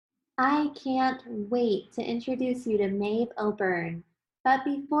I can't wait to introduce you to Maeve O'Byrne. But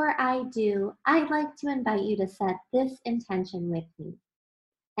before I do, I'd like to invite you to set this intention with me.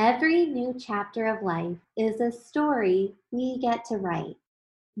 Every new chapter of life is a story we get to write.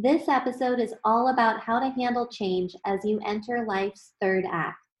 This episode is all about how to handle change as you enter life's third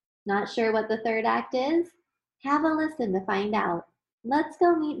act. Not sure what the third act is? Have a listen to find out. Let's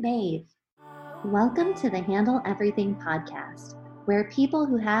go meet Maeve. Welcome to the Handle Everything podcast, where people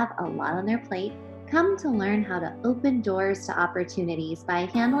who have a lot on their plate come to learn how to open doors to opportunities by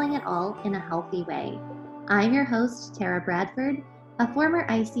handling it all in a healthy way. I'm your host, Tara Bradford, a former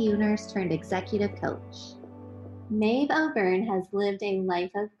ICU nurse turned executive coach. Maeve O'Byrne has lived a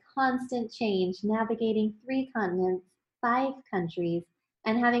life of constant change, navigating 3 continents, 5 countries,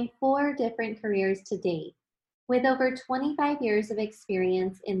 and having 4 different careers to date. With over 25 years of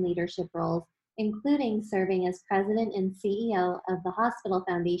experience in leadership roles, including serving as president and CEO of the Hospital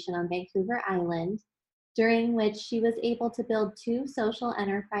Foundation on Vancouver Island, during which she was able to build 2 social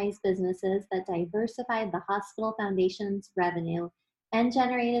enterprise businesses that diversified the Hospital Foundation's revenue and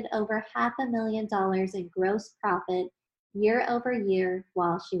generated over $500,000 in gross profit year over year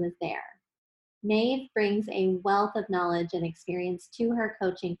while she was there. Maeve brings a wealth of knowledge and experience to her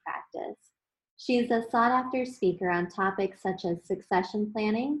coaching practice. She's a sought-after speaker on topics such as succession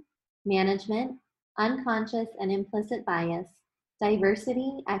planning, management, unconscious and implicit bias,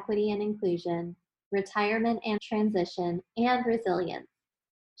 diversity, equity and inclusion, retirement and transition, and resilience.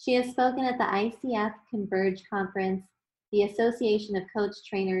 She has spoken at the ICF Converge Conference, the Association of Coach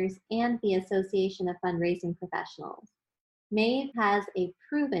Trainers, and the Association of Fundraising Professionals. Maeve has a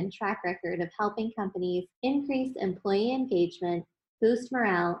proven track record of helping companies increase employee engagement, boost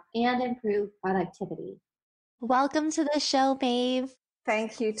morale, and improve productivity. Welcome to the show, Maeve.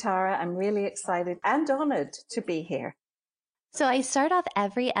 Thank you, Tara. I'm really excited and honored to be here. So I start off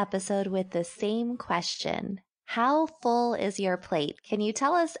every episode with the same question. How full is your plate? Can you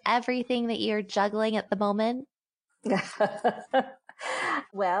tell us everything that you're juggling at the moment?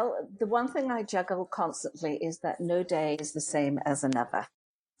 Well, the one thing I juggle constantly is that no day is the same as another.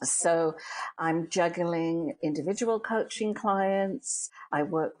 So I'm juggling individual coaching clients. I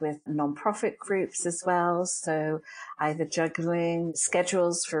work with nonprofit groups as well. So either juggling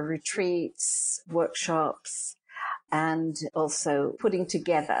schedules for retreats, workshops, and also putting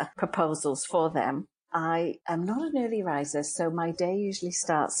together proposals for them. I am not an early riser, so my day usually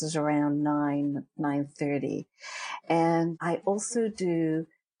starts at around 9:30. And I also do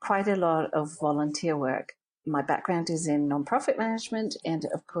quite a lot of volunteer work. My background is in nonprofit management. And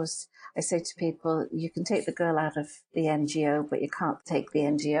of course, I say to people, you can take the girl out of the NGO, but you can't take the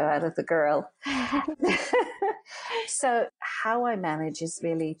NGO out of the girl. So how I manage is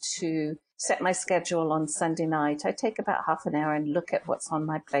really to set my schedule on Sunday night. I take about half an hour and look at what's on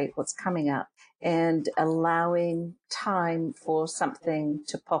my plate, what's coming up, and allowing time for something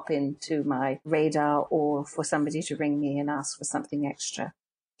to pop into my radar or for somebody to ring me and ask for something extra.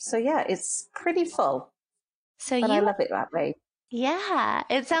 So yeah, it's pretty full. But I love it that way. Yeah,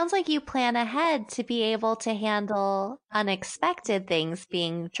 it sounds like you plan ahead to be able to handle unexpected things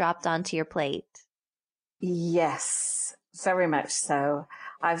being dropped onto your plate. Yes, very much so.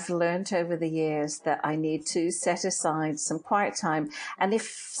 I've learned over the years that I need to set aside some quiet time. And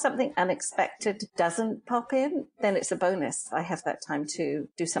if something unexpected doesn't pop in, then it's a bonus. I have that time to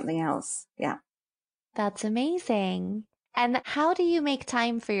do something else. Yeah. That's amazing. And how do you make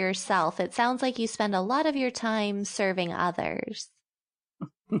time for yourself? It sounds like you spend a lot of your time serving others.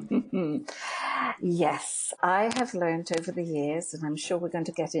 Yes, I have learned over the years, and I'm sure we're going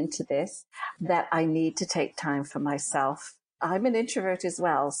to get into this, that I need to take time for myself. I'm an introvert as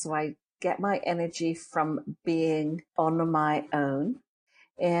well, so I get my energy from being on my own.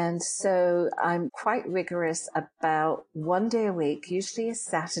 And so I'm quite rigorous about one day a week, usually a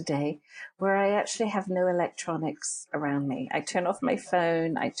Saturday, where I actually have no electronics around me. I turn off my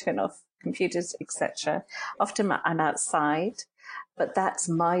phone, I turn off computers, etc. Often I'm outside, but that's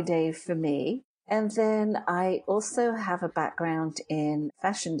my day for me. And then I also have a background in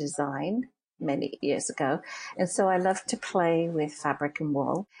fashion design many years ago. And so I love to play with fabric and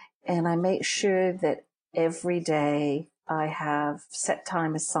wool. And I make sure that every day I have set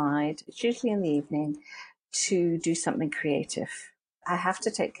time aside, it's usually in the evening, to do something creative. I have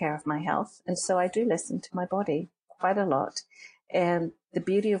to take care of my health. And so I do listen to my body quite a lot. And the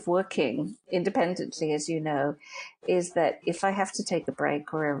beauty of working independently, as you know, is that if I have to take a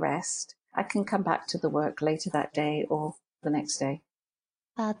break or a rest, I can come back to the work later that day or the next day.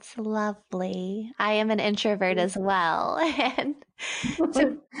 That's lovely. I am an introvert as well. And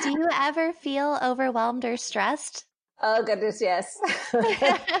so do you ever feel overwhelmed or stressed? Oh, goodness, yes.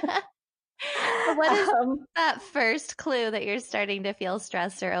 What is that first clue that you're starting to feel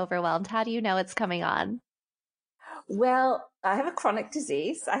stressed or overwhelmed? How do you know it's coming on? Well, I have a chronic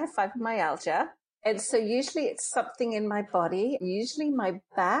disease. I have fibromyalgia. And so usually it's something in my body, usually my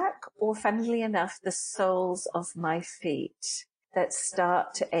back, or funnily enough, the soles of my feet that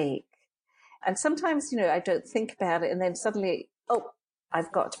start to ache. And sometimes, I don't think about it. And then suddenly,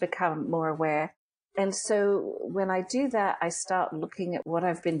 I've got to become more aware. And so when I do that, I start looking at what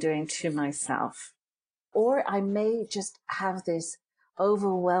I've been doing to myself. Or I may just have this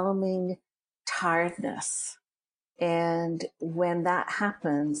overwhelming tiredness. And when that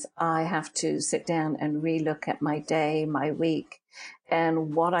happens, I have to sit down and relook at my day, my week,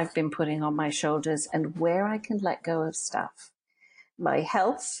 and what I've been putting on my shoulders and where I can let go of stuff. My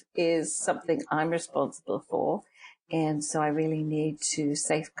health is something I'm responsible for. And so I really need to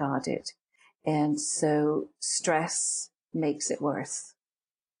safeguard it. And so stress makes it worse.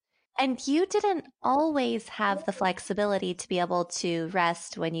 And you didn't always have the flexibility to be able to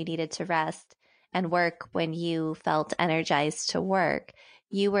rest when you needed to rest and work when you felt energized to work.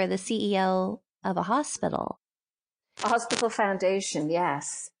 You were the CEO of a hospital. A hospital foundation,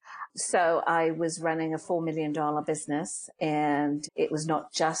 yes. So I was running a $4 million business, and it was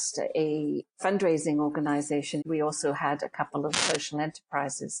not just a fundraising organization. We also had a couple of social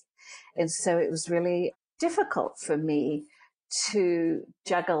enterprises. And so it was really difficult for me to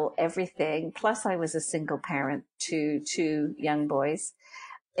juggle everything. Plus I was a single parent to two young boys.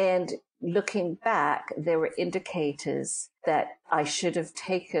 And looking back, there were indicators that I should have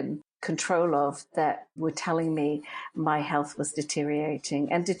taken control of that were telling me my health was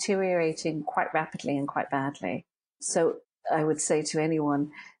deteriorating, and deteriorating quite rapidly and quite badly. So I would say to anyone,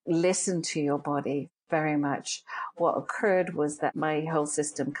 listen to your body very much. What occurred was that my whole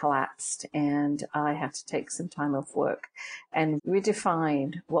system collapsed, and I had to take some time off work and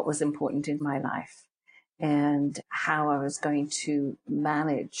redefine what was important in my life and how I was going to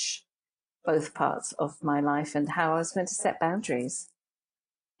manage both parts of my life and how I was going to set boundaries.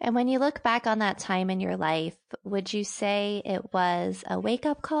 And when you look back on that time in your life, would you say it was a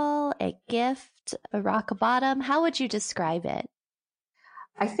wake-up call, a gift, a rock bottom? How would you describe it?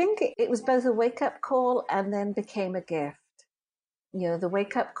 I think it was both a wake-up call and then became a gift. The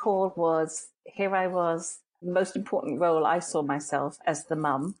wake-up call was, here I was, the most important role I saw myself as the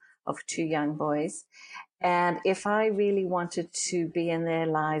mum of two young boys. And if I really wanted to be in their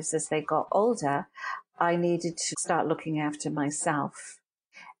lives as they got older, I needed to start looking after myself.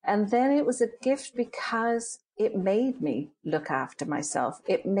 And then it was a gift because it made me look after myself.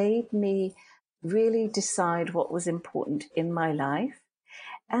 It made me really decide what was important in my life.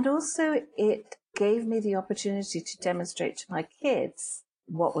 And also it gave me the opportunity to demonstrate to my kids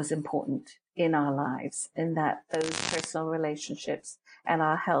what was important in our lives, and that those personal relationships and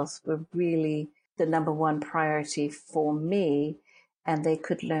our health were really the number one priority for me. And they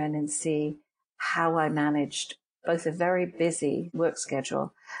could learn and see how I managed both a very busy work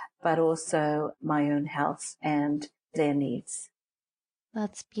schedule, but also my own health and their needs.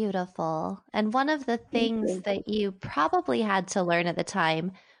 That's beautiful. And one of the things that you probably had to learn at the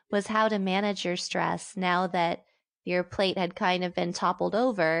time was how to manage your stress now that your plate had kind of been toppled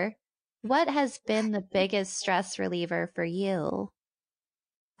over. What has been the biggest stress reliever for you?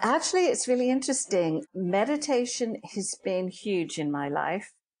 Actually, it's really interesting. Meditation has been huge in my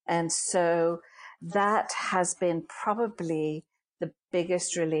life. And so that has been probably the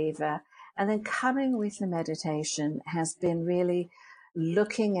biggest reliever. And then coming with the meditation has been really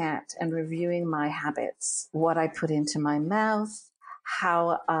looking at and reviewing my habits, what I put into my mouth,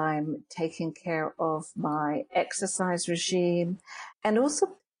 how I'm taking care of my exercise regime, and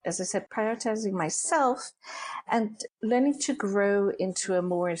also, as I said, prioritizing myself and learning to grow into a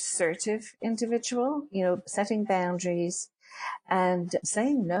more assertive individual, setting boundaries and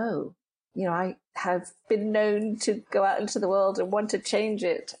saying no. I have been known to go out into the world and want to change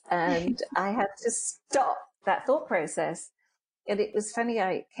it. And I had to stop that thought process. And it was funny,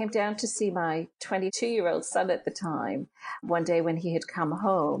 I came down to see my 22-year-old son at the time, one day when he had come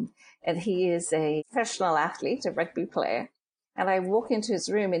home, and he is a professional athlete, a rugby player. And I walk into his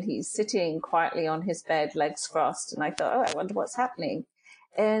room and he's sitting quietly on his bed, legs crossed. And I thought, I wonder what's happening.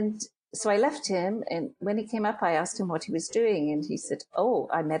 And so I left him. And when he came up, I asked him what he was doing. And he said,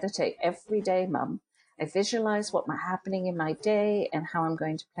 I meditate every day, Mum. I visualize what's happening in my day and how I'm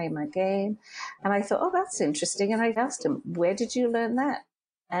going to play my game. And I thought, that's interesting. And I asked him, where did you learn that?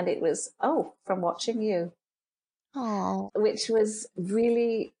 And it was, from watching you. Oh, Which was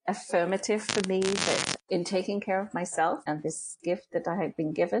really affirmative for me that in taking care of myself and this gift that I had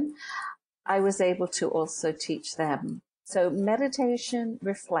been given, I was able to also teach them. So meditation,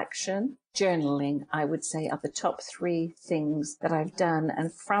 reflection, journaling, I would say, are the top three things that I've done.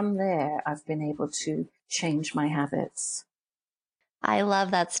 And from there, I've been able to change my habits. I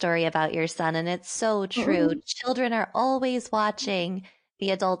love that story about your son, and it's so true. Mm-hmm. Children are always watching the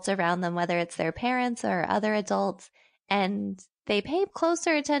adults around them, whether it's their parents or other adults, and they pay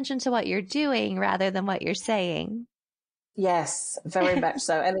closer attention to what you're doing rather than what you're saying. Yes, very much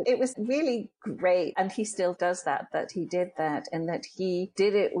so. And it was really great. And he still does that he did that and that he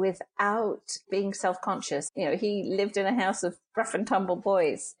did it without being self-conscious. You know, he lived in a house of rough and tumble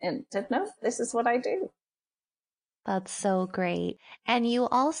boys and said, no, this is what I do. That's so great. And you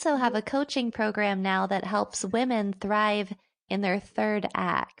also have a coaching program now that helps women thrive in their third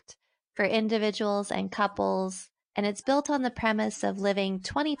act for individuals and couples. And it's built on the premise of living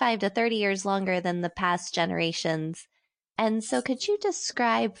 25 to 30 years longer than the past generations. And so could you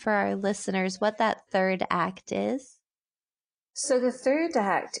describe for our listeners what that third act is? So the third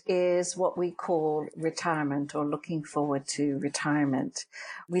act is what we call retirement or looking forward to retirement.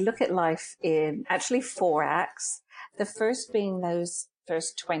 We look at life in actually 4 acts. The first being those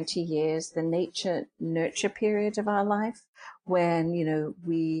first 20 years, the nature nurture period of our life, when, you know,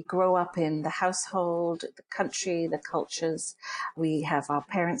 we grow up in the household, the country, the cultures. We have our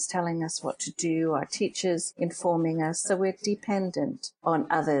parents telling us what to do, our teachers informing us. So we're dependent on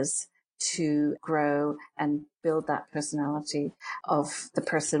others to grow and build that personality of the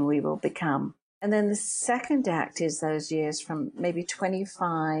person we will become. And then the second act is those years from maybe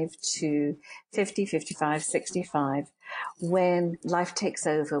 25 to 50, 55, 65, when life takes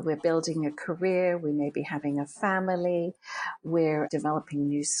over. We're building a career, we may be having a family, we're developing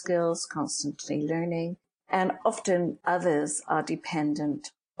new skills, constantly learning, and often others are dependent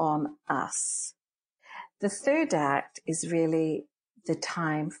on us. The third act is really the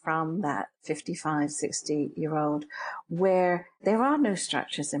time from that 55, 60-year-old where there are no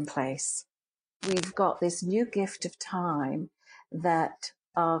structures in place. We've got this new gift of time that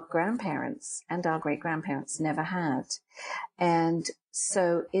our grandparents and our great-grandparents never had. And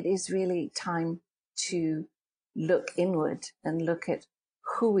so it is really time to look inward and look at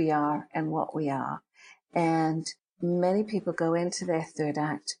who we are and what we are. And many people go into their third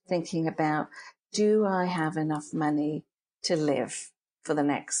act thinking about, do I have enough money to live for the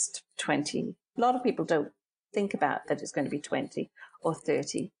next 20? A lot of people don't think about that it's going to be 20 or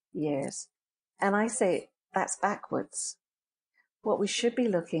 30 years. And I say that's backwards. What we should be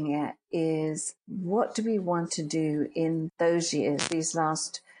looking at is, what do we want to do in those years, these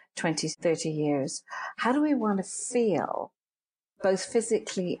last 20, 30 years? How do we want to feel, both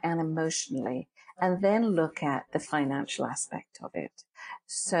physically and emotionally? And then look at the financial aspect of it.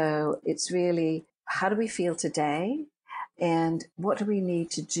 So it's really, how do we feel today? And what do we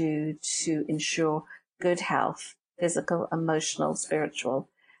need to do to ensure good health, physical, emotional, spiritual,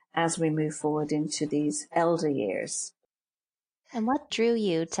 as we move forward into these elder years? And what drew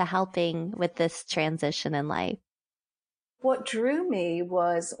you to helping with this transition in life? What drew me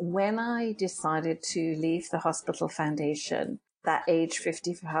was when I decided to leave the hospital foundation, that age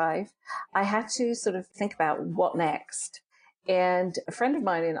 55, I had to sort of think about what next. And a friend of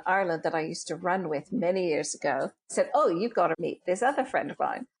mine in Ireland that I used to run with many years ago said, oh, you've got to meet this other friend of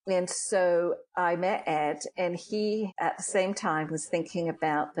mine. And so I met Ed, and he at the same time was thinking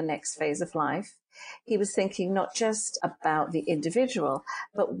about the next phase of life. He was thinking not just about the individual,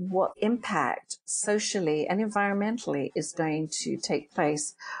 but what impact socially and environmentally is going to take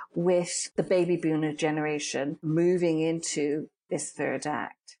place with the baby boomer generation moving into this third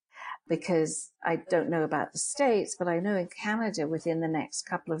act. Because I don't know about the States, but I know in Canada within the next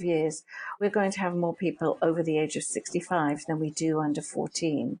couple of years, we're going to have more people over the age of 65 than we do under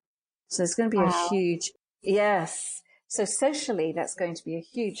 14. So there's going to be a huge, yes. So socially, that's going to be a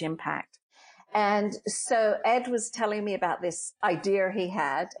huge impact. And so Ed was telling me about this idea he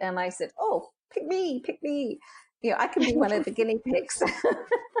had. And I said, oh, pick me. You know, I can be one of the guinea pigs.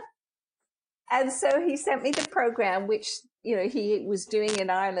 And so he sent me the program, which, you know, he was doing in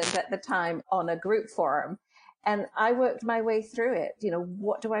Ireland at the time on a group forum. And I worked my way through it. You know,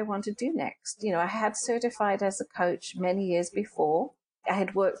 what do I want to do next? You know, I had certified as a coach many years before. I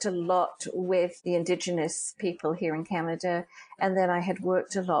had worked a lot with the Indigenous people here in Canada. And then I had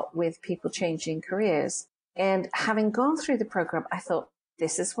worked a lot with people changing careers. And having gone through the program, I thought,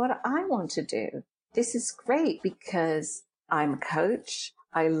 this is what I want to do. This is great because I'm a coach.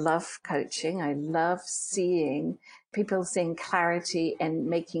 I love coaching. I love seeing people seeing clarity and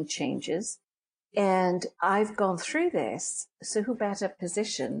making changes. And I've gone through this. So who better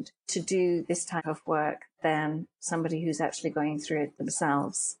positioned to do this type of work than somebody who's actually going through it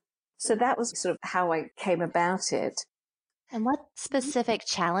themselves? So that was sort of how I came about it. And what specific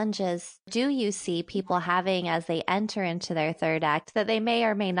challenges do you see people having as they enter into their third act that they may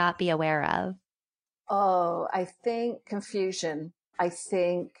or may not be aware of? Oh, I think confusion. I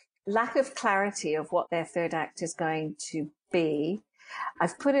think lack of clarity of what their third act is going to be.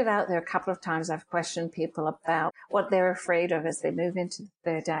 I've put it out there a couple of times. I've questioned people about what they're afraid of as they move into the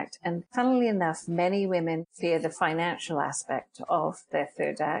third act. And funnily enough, many women fear the financial aspect of their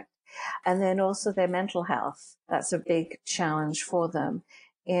third act. And then also their mental health. That's a big challenge for them.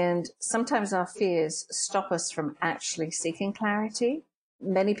 And sometimes our fears stop us from actually seeking clarity.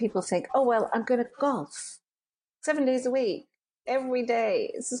 Many people think, oh, well, I'm going to golf 7 days a week, every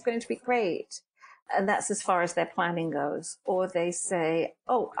day. This is going to be great. And that's as far as their planning goes. Or they say,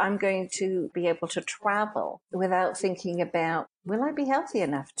 oh, I'm going to be able to travel without thinking about, will I be healthy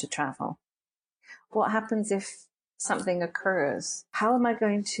enough to travel? What happens if something occurs? How am I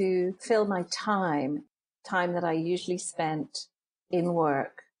going to fill my time that I usually spent in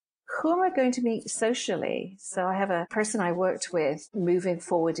work? Who am I going to meet socially? So I have a person I worked with moving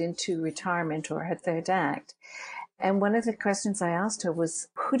forward into retirement or her third act. And one of the questions I asked her was,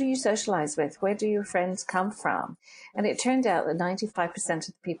 who do you socialize with? Where do your friends come from? And it turned out that 95% of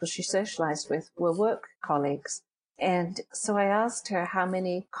the people she socialized with were work colleagues. And so I asked her how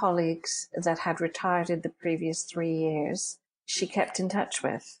many colleagues that had retired in the previous 3 years she kept in touch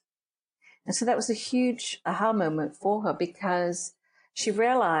with. And so that was a huge aha moment for her, because she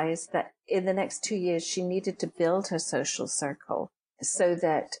realized that in the next 2 years, she needed to build her social circle so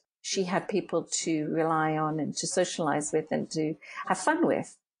that she had people to rely on and to socialize with and to have fun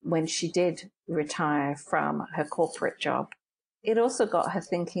with when she did retire from her corporate job. It also got her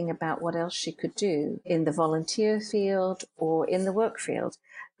thinking about what else she could do in the volunteer field or in the work field.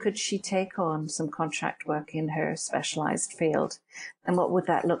 Could she take on some contract work in her specialized field? And what would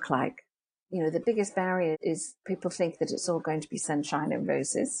that look like? You know, the biggest barrier is people think that it's all going to be sunshine and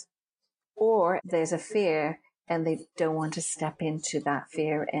roses, or there's a fear and they don't want to step into that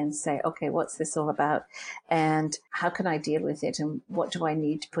fear and say, okay, what's this all about? And how can I deal with it? And what do I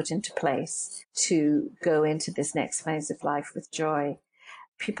need to put into place to go into this next phase of life with joy?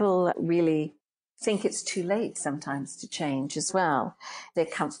 People really think it's too late sometimes to change as well. They're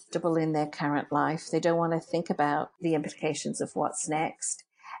comfortable in their current life. They don't want to think about the implications of what's next.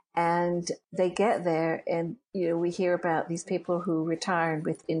 And they get there and, you know, we hear about these people who retire and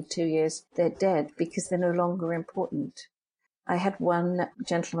within 2 years they're dead because they're no longer important. I had one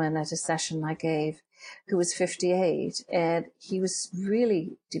gentleman at a session I gave who was 58 and he was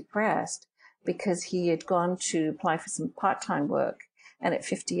really depressed because he had gone to apply for some part-time work and at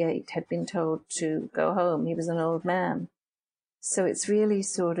 58 had been told to go home. He was an old man. So it's really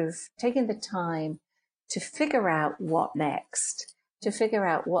sort of taking the time to figure out what next, to figure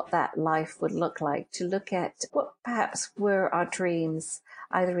out what that life would look like, to look at what perhaps were our dreams,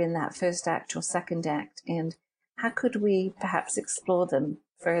 either in that first act or second act, and how could we perhaps explore them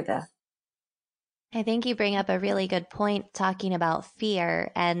further. I think you bring up a really good point talking about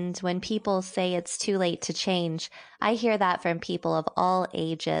fear. And when people say it's too late to change, I hear that from people of all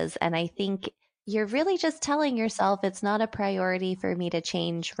ages. And I think you're really just telling yourself it's not a priority for me to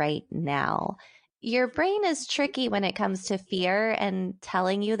change right now. Your brain is tricky when it comes to fear and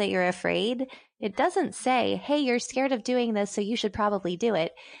telling you that you're afraid. It doesn't say, hey, you're scared of doing this, so you should probably do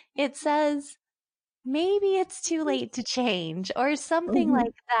it. It says, maybe it's too late to change, or something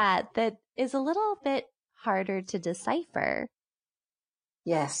like that, that is a little bit harder to decipher.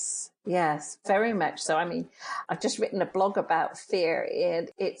 Yes, very much so. I mean, I've just written a blog about fear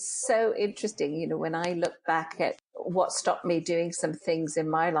and it's so interesting. You know, when I look back at what stopped me doing some things in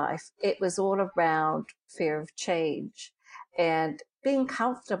my life, it was all around fear of change and being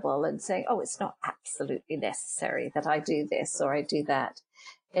comfortable and saying, oh, it's not absolutely necessary that I do this or I do that.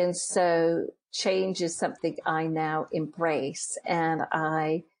 And so change is something I now embrace and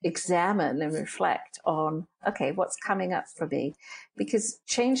I examine and reflect on, okay, what's coming up for me? Because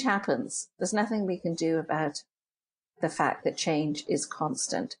change happens. There's nothing we can do about the fact that change is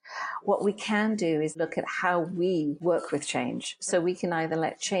constant. What we can do is look at how we work with change. So we can either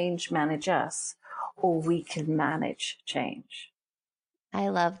let change manage us or we can manage change. I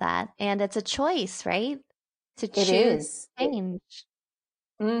love that. And it's a choice, right? To It choose is. change.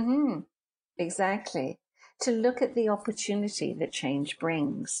 Exactly. To look at the opportunity that change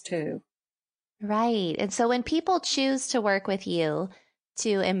brings too. Right. And so when people choose to work with you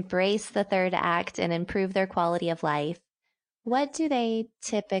to embrace the third act and improve their quality of life, what do they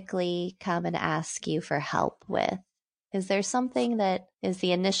typically come and ask you for help with? Is there something that is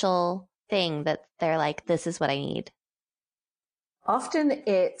the initial thing that they're like, this is what I need? Often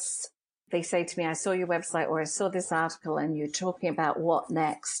it's they say to me, I saw your website or I saw this article and you're talking about what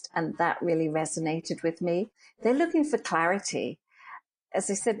next. And that really resonated with me. They're looking for clarity. As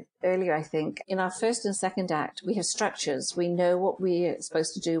I said earlier, I think in our first and second act, we have structures. We know what we're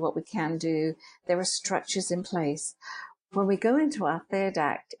supposed to do, what we can do. There are structures in place. When we go into our third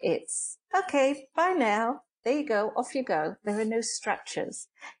act, it's okay, bye now. There you go. Off you go. There are no structures.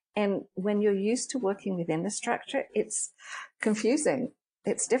 And when you're used to working within a structure, it's confusing.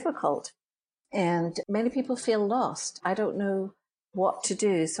 It's difficult. And many people feel lost. I don't know what to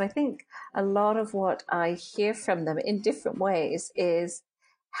do. So I think a lot of what I hear from them in different ways is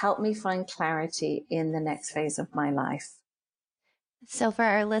help me find clarity in the next phase of my life. So for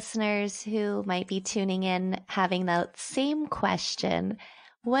our listeners who might be tuning in having that same question,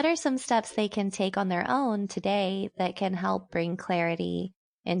 what are some steps they can take on their own today that can help bring clarity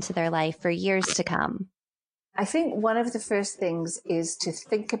into their life for years to come? I think one of the first things is to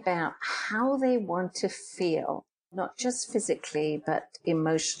think about how they want to feel, not just physically, but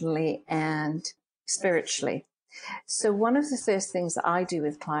emotionally and spiritually. So one of the first things that I do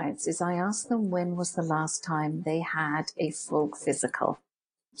with clients is I ask them when was the last time they had a full physical.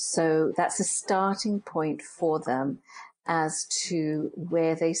 So that's a starting point for them as to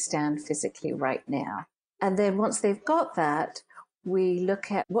where they stand physically right now. And then once they've got that, we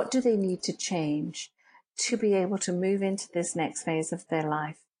look at what do they need to change to be able to move into this next phase of their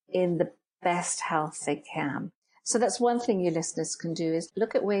life in the best health they can. So that's one thing you listeners can do is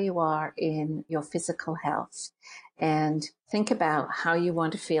look at where you are in your physical health and think about how you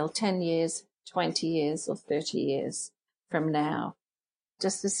want to feel 10 years, 20 years, or 30 years from now.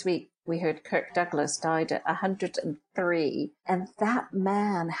 Just this week, we heard Kirk Douglas died at 103. And that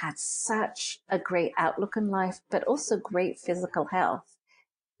man had such a great outlook in life, but also great physical health.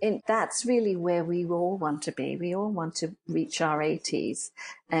 And that's really where we all want to be. We all want to reach our 80s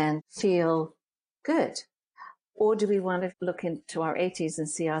and feel good. Or do we want to look into our 80s and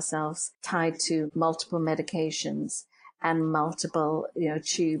see ourselves tied to multiple medications and multiple,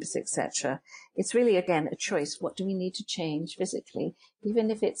 tubes, etc.? It's really, again, a choice. What do we need to change physically? Even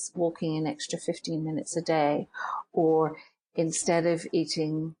if it's walking an extra 15 minutes a day, or instead of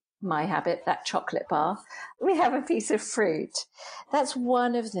eating my habit, that chocolate bar, we have a piece of fruit. That's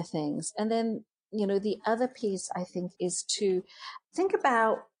one of the things. And then, the other piece I think is to think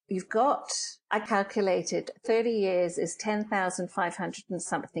about I calculated 30 years is 10,500 and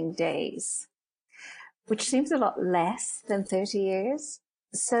something days, which seems a lot less than 30 years.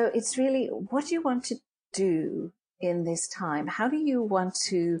 So it's really, what do you want to do in this time? How do you want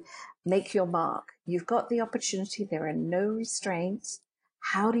to make your mark? You've got the opportunity. There are no restraints.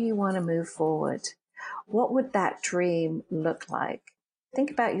 How do you want to move forward? What would that dream look like?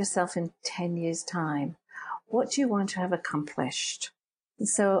 Think about yourself in 10 years' time. What do you want to have accomplished?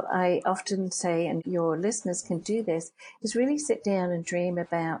 So I often say, and your listeners can do this, is really sit down and dream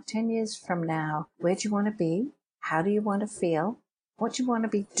about 10 years from now. Where do you want to be? How do you want to feel? What do you want to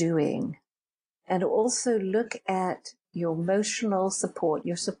be doing? And also look at your emotional support,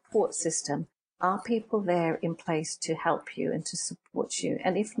 your support system. Are people there in place to help you and to support you?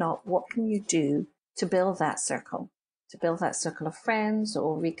 And if not, what can you do to build that circle? To build that circle of friends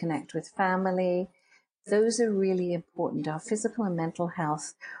or reconnect with family? Those are really important. Our physical and mental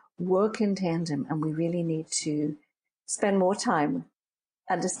health work in tandem, and we really need to spend more time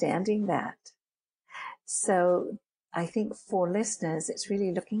understanding that. So I think for listeners, it's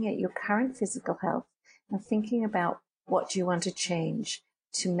really looking at your current physical health and thinking about what you want to change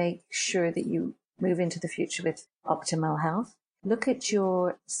to make sure that you move into the future with optimal health. Look at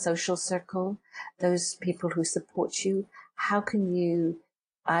your social circle, those people who support you. How can you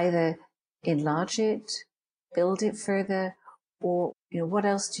either enlarge it, build it further, or what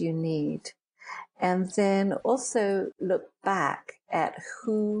else do you need? And then also look back at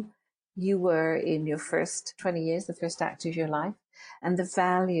who you were in your first 20 years, the first act of your life, and the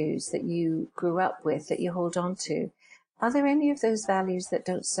values that you grew up with, that you hold on to. Are there any of those values that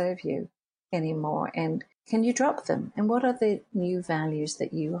don't serve you anymore? And can you drop them? And what are the new values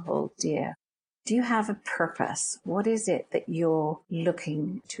that you hold dear? Do you have a purpose? What is it that you're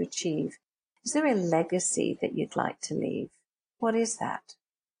looking to achieve? Is there a legacy that you'd like to leave? What is that?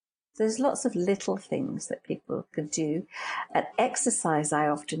 There's lots of little things that people could do. An exercise I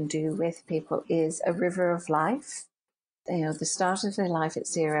often do with people is a river of life. The start of their life at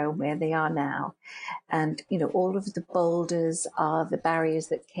zero, where they are now. And, all of the boulders are the barriers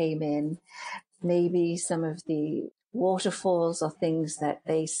that came in. Maybe some of the waterfalls are things that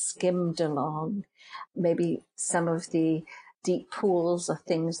they skimmed along. Maybe some of the deep pools are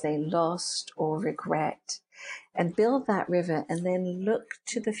things they lost or regret. and build that river and then look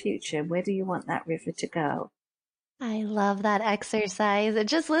to the future. Where do you want that river to go? I love that exercise. And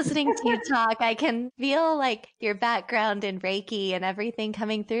just listening to you talk, I can feel like your background in Reiki and everything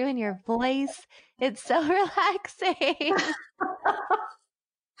coming through in your voice. It's so relaxing.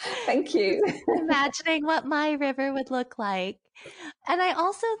 Thank you. Imagining what my river would look like. And I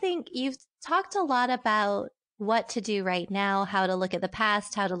also think you've talked a lot about what to do right now, how to look at the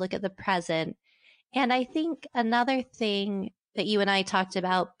past, how to look at the present. And I think another thing that you and I talked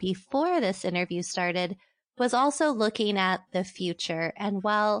about before this interview started was also looking at the future. And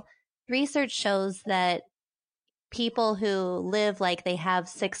while research shows that people who live like they have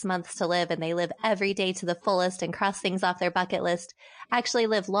 6 months to live and they live every day to the fullest and cross things off their bucket list actually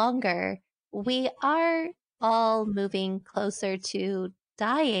live longer, we are all moving closer to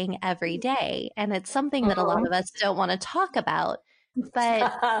dying every day. And it's something that a lot of us don't want to talk about.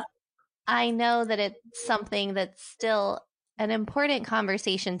 But I know that it's something that's still an important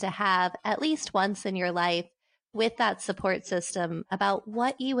conversation to have at least once in your life with that support system about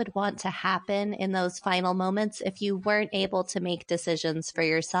what you would want to happen in those final moments if you weren't able to make decisions for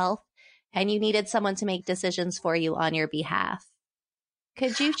yourself and you needed someone to make decisions for you on your behalf.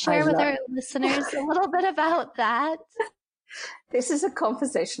 Could you share with our listeners a little bit about that? This is a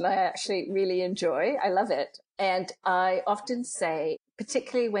conversation I actually really enjoy. I love it. And I often say,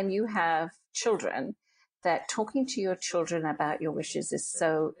 particularly when you have children, that talking to your children about your wishes is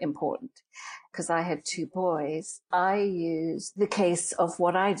so important. Because I had 2 boys, I use the case of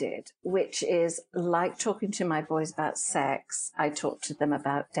what I did, which is like talking to my boys about sex. I talked to them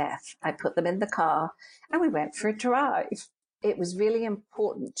about death. I put them in the car and we went for a drive. It was really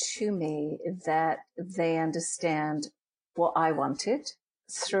important to me that they understand what I wanted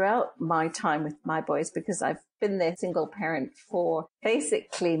throughout my time with my boys, because I've been their single parent for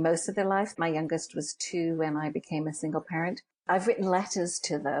basically most of their life. My youngest was 2 when I became a single parent. I've written letters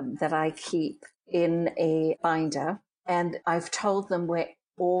to them that I keep in a binder, and I've told them where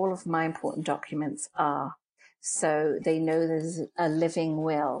all of my important documents are. So they know there's a living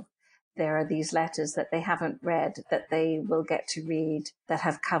will. There are these letters that they haven't read that they will get to read that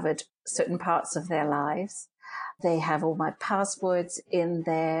have covered certain parts of their lives. They have all my passports in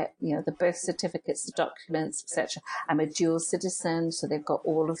there, the birth certificates, the documents, etc. I'm a dual citizen, so they've got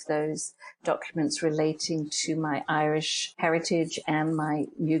all of those documents relating to my Irish heritage and my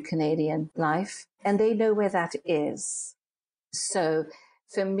new Canadian life. And they know where that is. So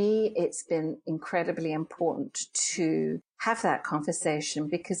for me, it's been incredibly important to have that conversation,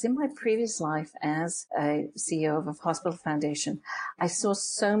 because in my previous life as a CEO of a hospital foundation, I saw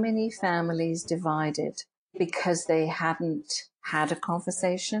so many families divided because they hadn't had a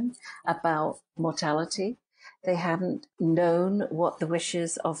conversation about mortality. They hadn't known what the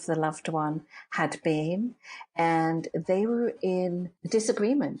wishes of the loved one had been, and they were in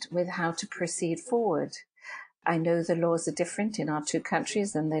disagreement with how to proceed forward. I know the laws are different in our 2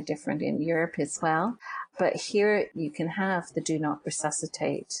 countries, and they're different in Europe as well. But here you can have the do not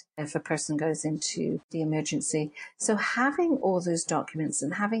resuscitate if a person goes into the emergency. So having all those documents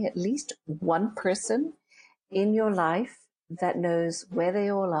and having at least one person in your life that knows where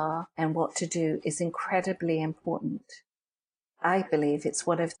they all are and what to do is incredibly important. I believe it's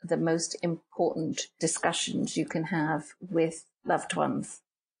one of the most important discussions you can have with loved ones.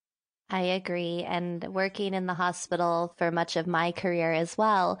 I agree. And working in the hospital for much of my career as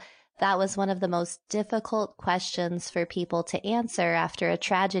well, that was one of the most difficult questions for people to answer after a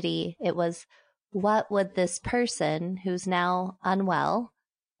tragedy. It was, what would this person who's now unwell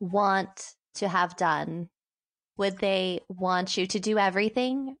want to have done? Would they want you to do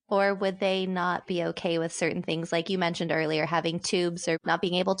everything, or would they not be okay with certain things? Like you mentioned earlier, having tubes or not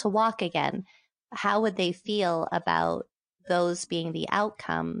being able to walk again. How would they feel about those being the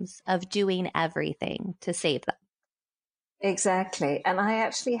outcomes of doing everything to save them? Exactly. And I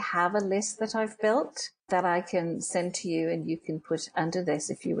actually have a list that I've built that I can send to you, and you can put under this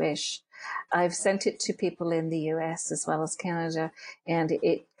if you wish. I've sent it to people in the US as well as Canada, and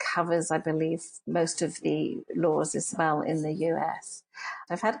it covers, I believe, most of the laws as well in the US.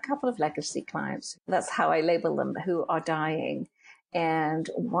 I've had a couple of legacy clients, that's how I label them, who are dying and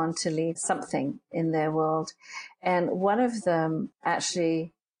want to leave something in their world. And one of them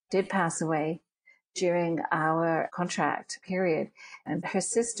actually did pass away during our contract period. And her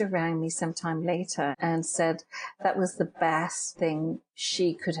sister rang me sometime later and said that was the best thing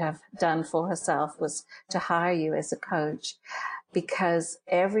she could have done for herself, was to hire you as a coach, because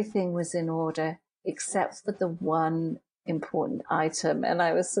everything was in order except for the one important item. And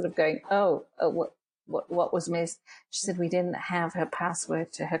I was sort of going, what was missed? She said we didn't have her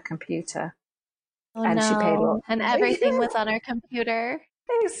password to her computer. Oh and she paid a lot. no. And everything was on our computer.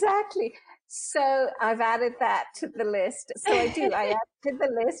 Exactly. So I've added that to the list. So I do. I add to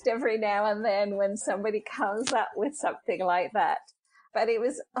the list every now and then when somebody comes up with something like that. But it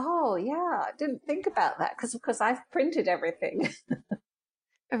was, oh yeah, I didn't think about that because of course I've printed everything.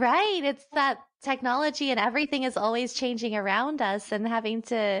 Right. It's that technology and everything is always changing around us and having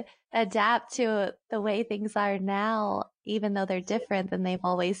to adapt to the way things are now, even though they're different than they've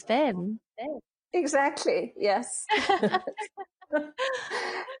always been. Exactly. Yes.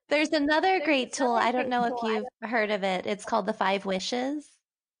 There's another great tool. I don't know if you've heard of it. It's called the 5 Wishes.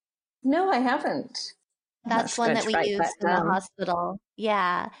 No, I haven't. I'm That's actually one going that to we write use that in the down. hospital.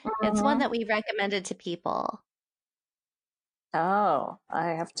 Yeah. It's one that we recommended to people. Oh, I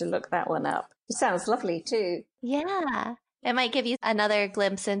have to look that one up. It sounds lovely too. Yeah. It might give you another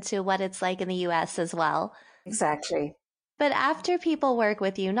glimpse into what it's like in the US as well. Exactly. But after people work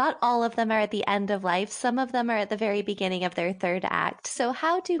with you, not all of them are at the end of life. Some of them are at the very beginning of their third act. So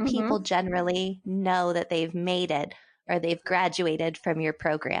how do people generally know that they've made it or they've graduated from your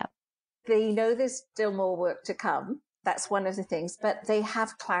program? They know there's still more work to come. That's one of the things, but they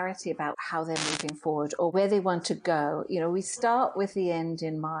have clarity about how they're moving forward or where they want to go. You know, we start with the end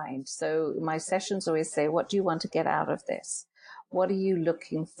in mind. So my sessions always say, what do you want to get out of this? What are you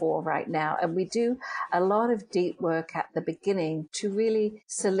looking for right now? And we do a lot of deep work at the beginning to really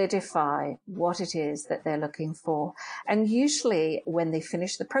solidify what it is that they're looking for. And usually when they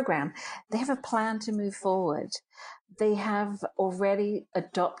finish the program, they have a plan to move forward. They have already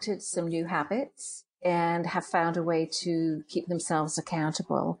adopted some new habits and have found a way to keep themselves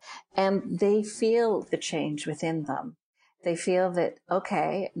accountable. And they feel the change within them. They feel that,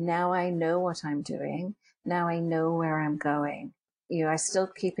 okay, now I know what I'm doing. Now I know where I'm going. You know, I still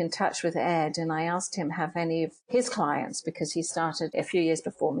keep in touch with Ed, and I asked him, have any of his clients, because he started a few years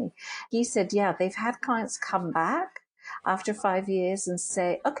before me. He said, yeah, they've had clients come back after 5 years and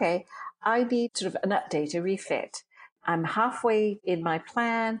say, okay, I need sort of an update, a refit. I'm halfway in my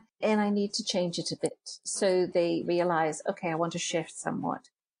plan and I need to change it a bit. So they realize, okay, I want to shift somewhat.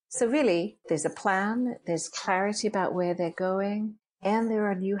 So really, there's a plan, there's clarity about where they're going, and there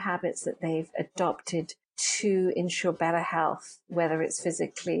are new habits that they've adopted to ensure better health, whether it's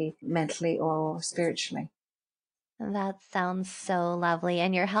physically, mentally, or spiritually. That sounds so lovely.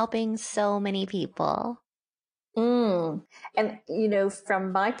 And you're helping so many people. And, you know,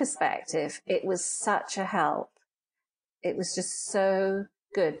 from my perspective, it was such a help. It was just so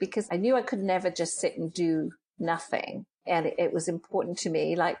good because I knew I could never just sit and do nothing. And it was important to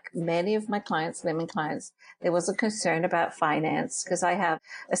me, like many of my clients, women clients, there was a concern about finance because I have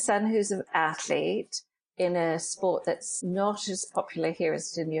a son who's an athlete in a sport that's not as popular here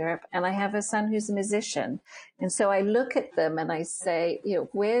as in Europe. And I have a son who's a musician. And so I look at them and I say, you know,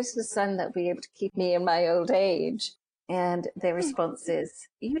 where's the son that will be able to keep me in my old age? And their response is,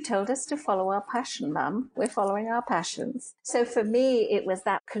 you told us to follow our passion, Mum. We're following our passions. So for me, it was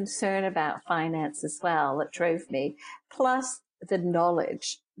that concern about finance as well that drove me, plus the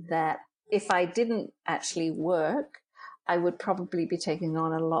knowledge that if I didn't actually work, I would probably be taking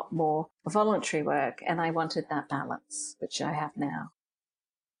on a lot more voluntary work. And I wanted that balance, which I have now.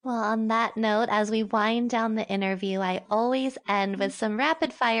 Well, on that note, as we wind down the interview, I always end with some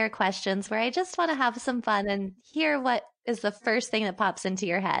rapid fire questions where I just want to have some fun and hear what is the first thing that pops into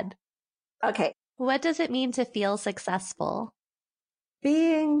your head. Okay. What does it mean to feel successful?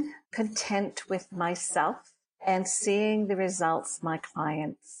 Being content with myself and seeing the results my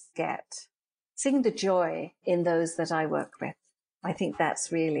clients get, seeing the joy in those that I work with. I think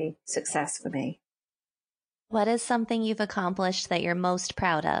that's really success for me. What is something you've accomplished that you're most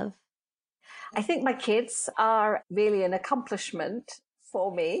proud of? I think my kids are really an accomplishment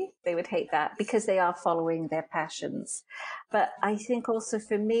for me. They would hate that because they are following their passions. But I think also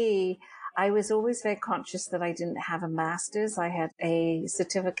for me, I was always very conscious that I didn't have a master's. I had a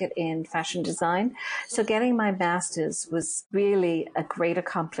certificate in fashion design. So getting my master's was really a great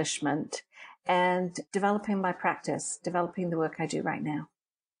accomplishment and developing my practice, developing the work I do right now.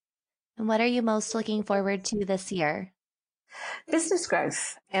 And what are you most looking forward to this year? Business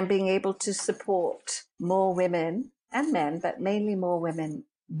growth and being able to support more women and men, but mainly more women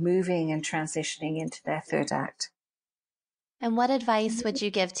moving and transitioning into their third act. And what advice would you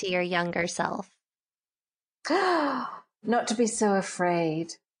give to your younger self? Not to be so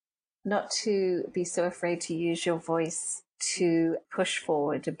afraid, not to be so afraid to use your voice to push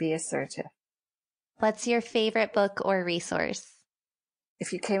forward, to be assertive. What's your favorite book or resource?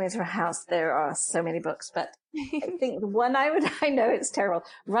 If you came into a house, there are so many books, but I think the one I know it's terrible.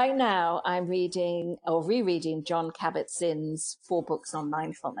 Right now, I'm reading or rereading John Kabat-Zinn's 4 books on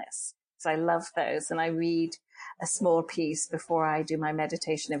mindfulness. I love those. And I read a small piece before I do my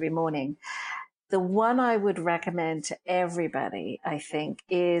meditation every morning. The one I would recommend to everybody, I think,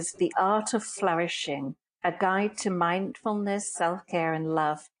 is The Art of Flourishing, A Guide to Mindfulness, Self-Care and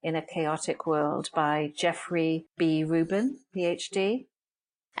Love in a Chaotic World by Jeffrey B. Rubin, PhD.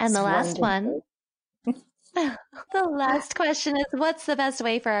 And the last wonderful. one, the last question is, what's the best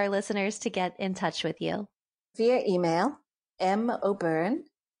way for our listeners to get in touch with you? Via email, O'Byrne,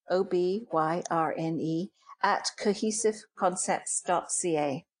 OBYRNE,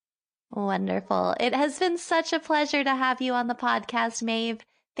 @cohesiveconcepts.ca. Wonderful. It has been such a pleasure to have you on the podcast, Maeve.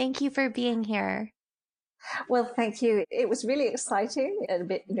 Thank you for being here. Well, thank you. It was really exciting and a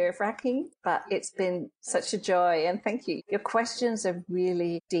bit nerve-wracking, but it's been such a joy. And thank you. Your questions are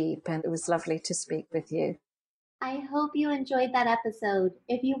really deep, and it was lovely to speak with you. I hope you enjoyed that episode.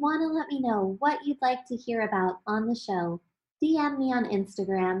 If you want to let me know what you'd like to hear about on the show, DM me on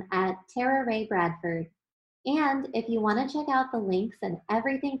Instagram at Tara Ray Bradford. And if you want to check out the links and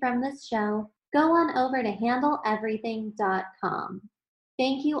everything from this show, go on over to handleeverything.com.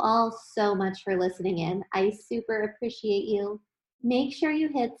 Thank you all so much for listening in. I super appreciate you. Make sure you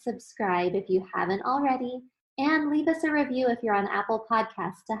hit subscribe if you haven't already, and leave us a review if you're on Apple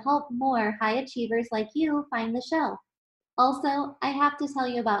Podcasts to help more high achievers like you find the show. Also, I have to tell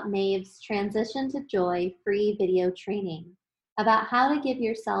you about Maeve's Transition to Joy free video training about how to give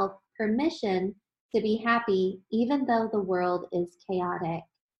yourself permission to be happy even though the world is chaotic.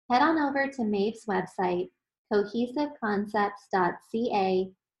 Head on over to Maeve's website,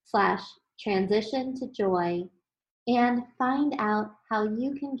 cohesiveconcepts.ca/transition to joy, and find out how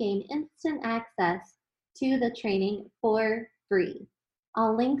you can gain instant access to the training for free.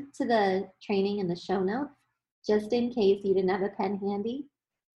 I'll link to the training in the show notes, just in case you didn't have a pen handy,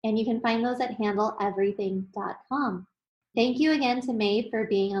 and you can find those at handleeverything.com. Thank you again to Maeve for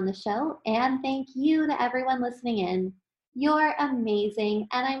being on the show, and thank you to everyone listening in. You're amazing,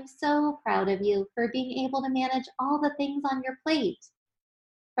 and I'm so proud of you for being able to manage all the things on your plate.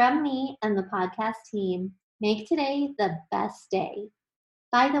 From me and the podcast team, make today the best day.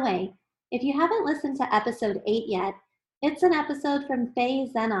 By the way, if you haven't listened to episode 8 yet, it's an episode from Faye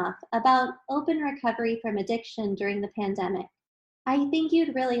Zenoff about open recovery from addiction during the pandemic. I think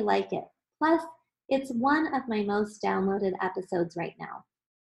you'd really like it. Plus, it's one of my most downloaded episodes right now.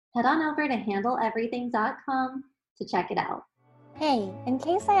 Head on over to handleeverything.com to check it out. Hey, in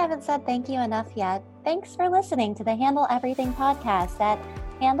case I haven't said thank you enough yet, thanks for listening to the Handle Everything podcast at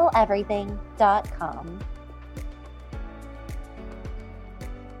handleeverything.com.